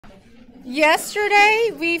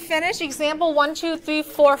Yesterday we finished example 1, 2, 3,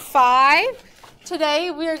 4, 5.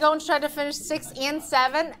 Today we are going to try to finish 6 and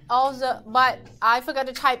 7. Also, but I forgot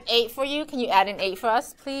to type 8 for you. Can you add an 8 for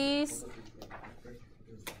us, please?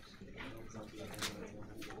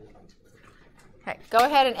 Okay, go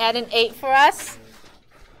ahead and add an 8 for us.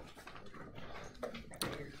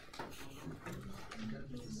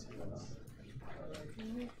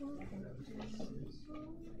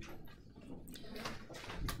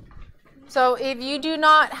 So if you do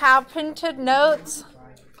not have printed notes,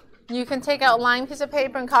 you can take out a lined piece of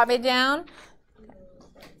paper and copy it down.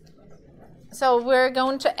 So we're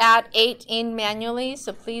going to add 8 in manually,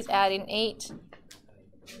 so please add in 8.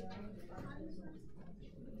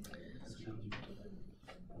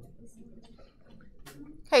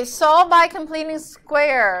 Okay, solve by completing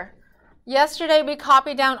square. Yesterday we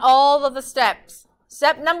copied down all of the steps.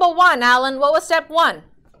 Step number 1, Alan, what was step 1?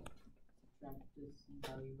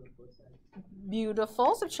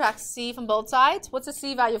 Beautiful. Subtract C from both sides. What's the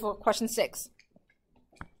C value for question 6?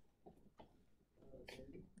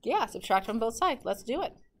 Yeah, subtract from both sides. Let's do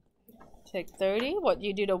it. Take 30. What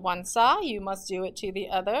you do to one side, you must do it to the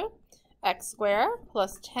other. X squared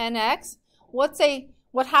plus 10x. What's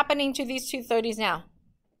happening to these two 30s now?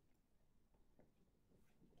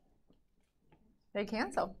 They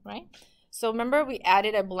cancel, right? So remember we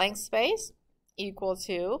added a blank space equal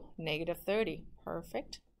to negative 30.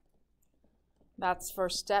 Perfect. That's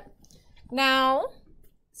first step. Now,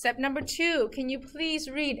 step number 2. Can you please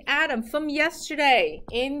read, Adam, from yesterday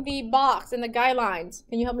in the box, in the guidelines.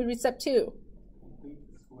 Can you help me read step 2? Complete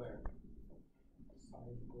the square.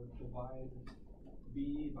 Divide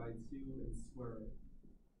b by 2 and square it.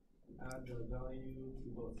 Add the value to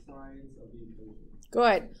both sides of the equation.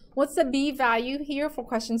 Good. What's the b value here for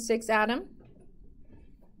question 6, Adam?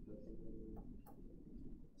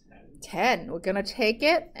 10. We're going to take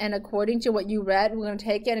it, and according to what you read, we're going to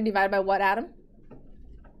take it and divide by what, Adam?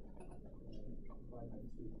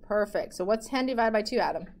 Perfect. So what's 10 divided by 2,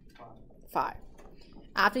 Adam? 5.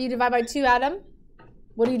 After you divide by 2, Adam,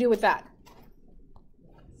 what do you do with that?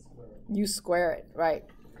 You square it, right?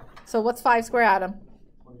 So what's 5 squared, Adam?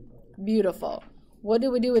 Beautiful. What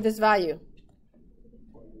do we do with this value?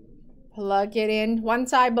 Plug it in. One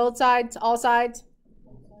side, both sides, all sides?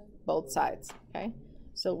 Both sides, okay?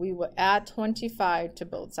 So we will add 25 to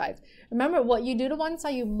both sides. Remember, what you do to one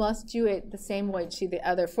side, you must do it the same way to the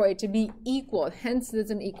other for it to be equal. Hence,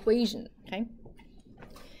 there's an equation, okay?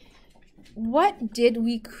 What did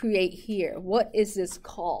we create here? What is this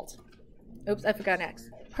called? Oops, I forgot an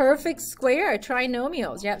X. Perfect square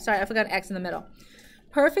trinomials. Yep, sorry, I forgot an X in the middle.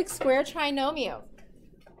 Perfect square trinomial.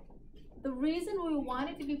 The reason we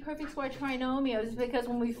want it to be perfect square trinomials is because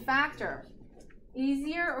when we factor,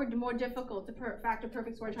 easier or more difficult to factor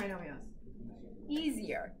perfect square trinomials?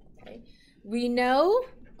 Easier. Okay. We know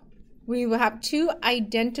we will have 2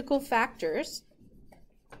 identical factors.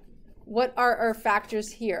 What are our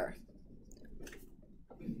factors here?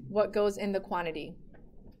 What goes in the quantity?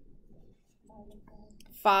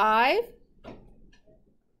 5.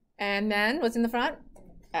 And then what's in the front?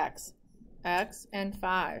 X. X and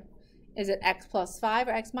 5. Is it x plus 5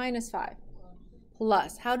 or x minus 5?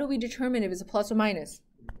 Plus. How do we determine if it's a plus or minus?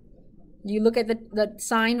 You look at the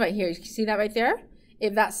sign right here. You see that right there?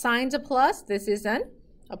 If that sign's a plus, this is then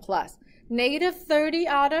a plus. Negative 30,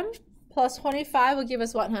 Adam, plus 25 will give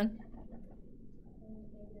us what, hon?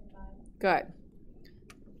 Good.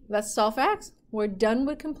 Let's solve for x. We're done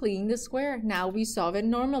with completing the square. Now we solve it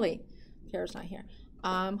normally. Kara's not here.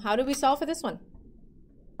 How do we solve for this one?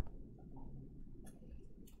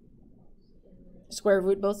 Square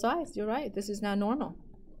root both sides. You're right. This is now normal.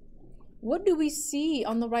 What do we see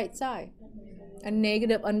on the right side? A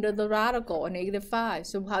negative under the radical, a negative 5.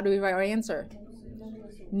 So how do we write our answer?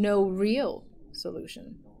 No real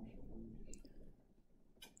solution.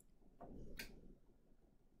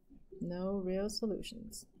 No real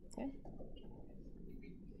solutions. Okay.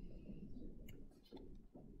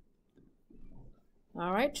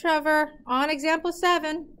 All right, Trevor. On example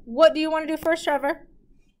 7, what do you want to do first, Trevor?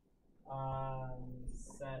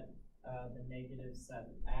 Set the negative 7.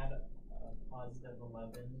 Add a positive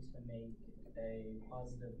 11 to make a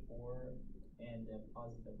positive 4 and a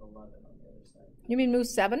positive 11 on the other side. You mean move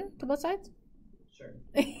 7 to both sides? Sure.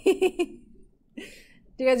 Do you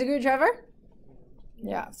guys agree with Trevor?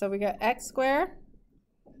 Yeah, so we got x squared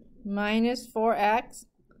minus 4x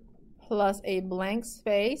plus a blank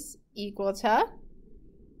space equal to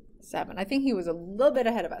 7. I think he was a little bit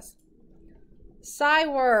ahead of us. Side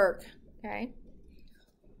work. Okay.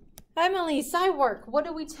 Emily, side work. What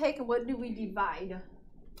do we take and what do we divide?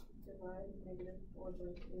 Divide negative 4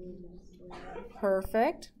 by 3.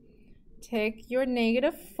 Perfect. take your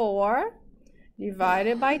 -4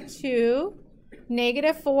 divided by 2.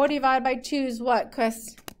 -4 divided by 2 is what,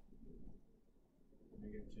 Chris?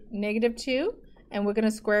 -2. And we're going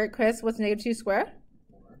to square it, Chris. What's -2 squared?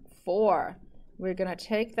 4. We're going to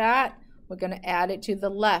take that. We're going to add it to the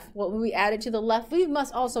left. What will we add it to the left? We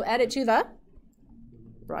must also add it to the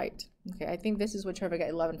right. Okay, I think this is where Trevor got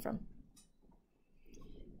 11 from.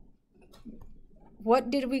 What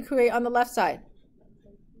did we create on the left side?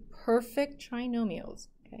 Perfect trinomials.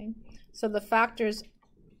 Okay, so the factors,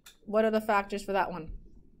 what are the factors for that one?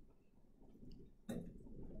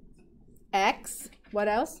 X, what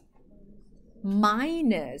else?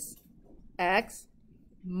 Minus x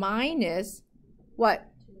minus what?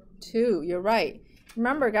 2. You're right.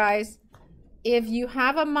 Remember, guys, if you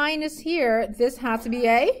have a minus here, this has to be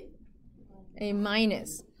a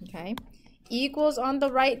minus. Okay. Equals on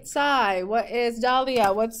the right side. What is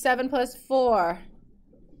Dahlia? What's 7 plus 4?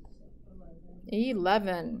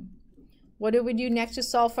 11. What do we do next to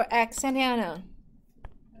solve for x, and Hannah?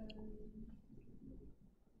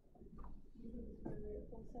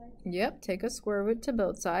 Yep, take a square root to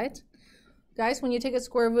both sides. Guys, when you take a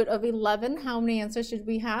square root of 11, how many answers should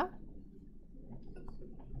we have?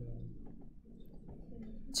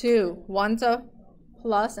 2. One's a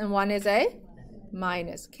plus and one is a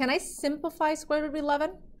minus. Can I simplify square root of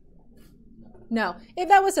 11? No. If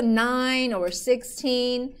that was a 9 or a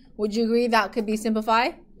 16, would you agree that could be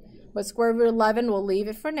simplified? But square root of 11, we'll leave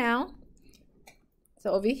it for now.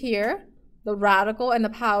 So over here, the radical and the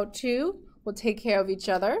power 2 will take care of each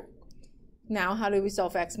other. Now, how do we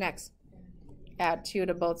solve x next? Add 2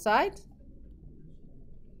 to both sides.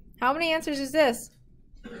 How many answers is this?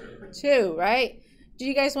 2, right? Do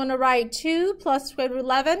you guys want to write 2 plus square root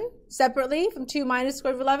 11 separately from 2 minus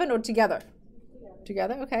square root 11 or together?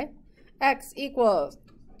 Together, okay. X equals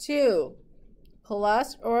 2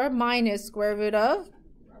 plus or minus square root of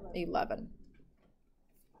 11.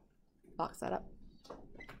 Box that up.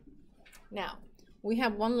 Now, we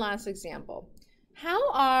have one last example.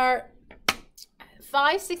 How are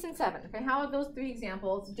 5, 6, and 7? Okay, how are those 3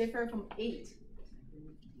 examples differ from 8?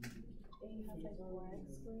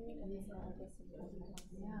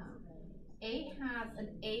 8 has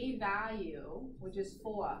an a value, which is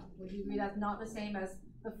 4. Would you agree that's not the same as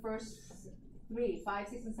the first 3, 5,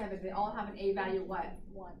 6, and 7? They all have an a value what?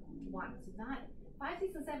 1. So that 5,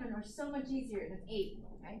 6, and 7 are so much easier than 8.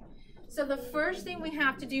 Okay. So the first thing we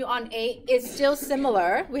have to do on 8 is still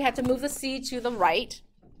similar. We have to move the c to the right.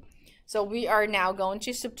 So we are now going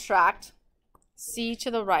to subtract c to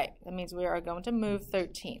the right. That means we are going to move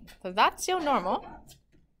 13. So that's still normal.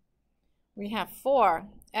 We have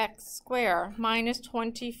 4x squared minus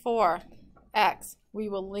 24x. We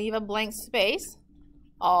will leave a blank space.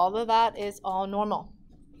 All of that is all normal.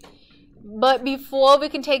 But before we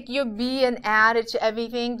can take your b and add it to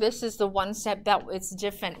everything, this is the one step that it's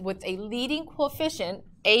different. With a leading coefficient,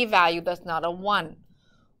 a value that's not a 1,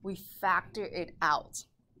 we factor it out.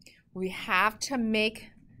 We have to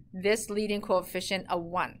make this leading coefficient a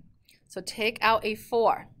 1. So take out a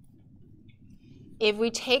 4. If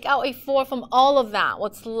we take out a 4 from all of that,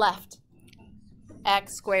 what's left?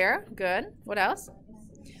 X squared, good. What else?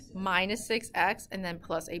 Minus 6x, and then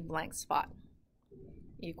plus a blank spot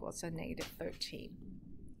equals to -13.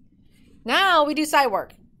 Now we do side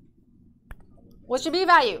work. What's your b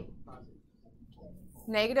value?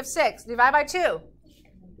 -6. Divide by 2.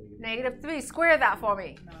 -3. Square that for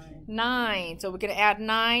me. 9. So we're going to add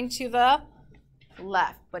 9 to the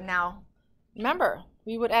left. But now, remember,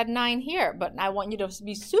 we would add 9 here. But I want you to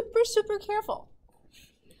be super, super careful.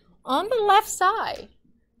 On the left side,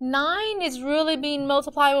 9 is really being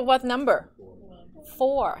multiplied with what number?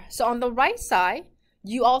 4. So on the right side,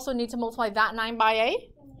 you also need to multiply that 9 by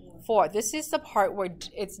a 4. This is the part where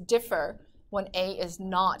it's differ when a is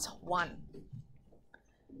not 1.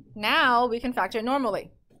 Now we can factor it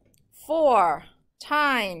normally. 4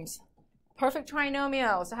 times perfect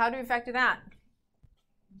trinomial. So how do we factor that?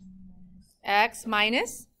 X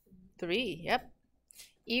minus 3, yep,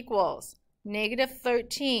 equals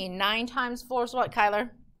 -13. 9 times 4 is what,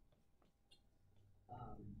 Kyler?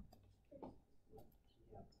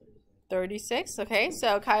 36, okay,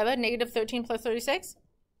 so Kyler, -13 plus 36?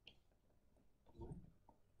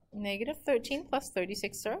 -13 plus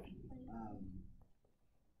 36, sir?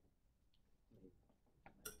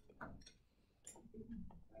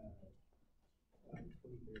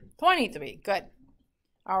 23, good.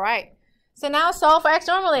 All right, so now solve for x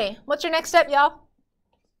normally. What's your next step, y'all?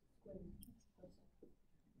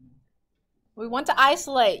 We want to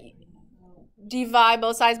isolate. Divide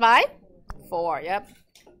both sides by 4, yep.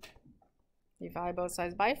 Divide both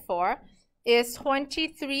sides by 4. Is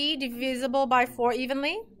 23 divisible by 4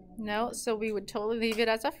 evenly? No, so we would totally leave it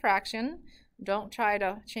as a fraction. Don't try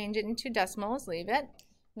to change it into decimals, leave it.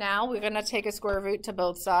 Now we're going to take a square root to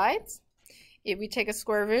both sides. If we take a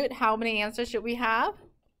square root, how many answers should we have?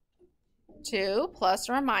 2 plus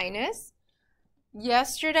or minus.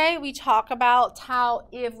 Yesterday we talked about how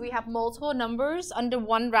if we have multiple numbers under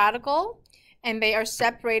one radical and they are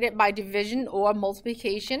separated by division or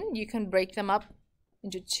multiplication, you can break them up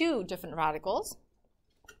into 2 different radicals.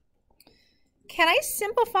 Can I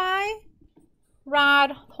simplify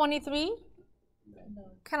rad 23?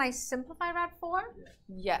 Can I simplify rad 4?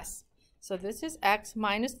 Yes. So this is x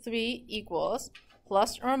minus 3 equals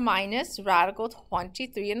plus or minus radical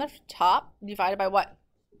 23 in the top divided by what?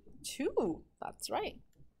 2. That's right.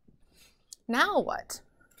 Now what?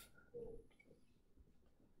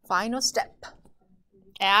 Final step.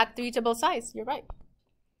 Add 3 to both sides. You're right.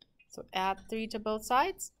 So add 3 to both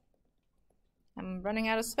sides. I'm running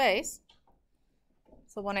out of space.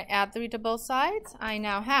 So when I add 3 to both sides, I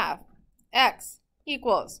now have x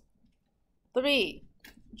equals 3.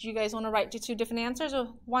 Do you guys want to write to 2 different answers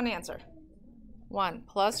or one answer? 1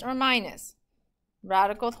 plus or minus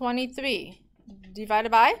radical 23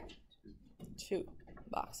 divided by 2.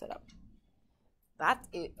 Box it up. That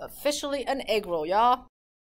is officially an egg roll, y'all.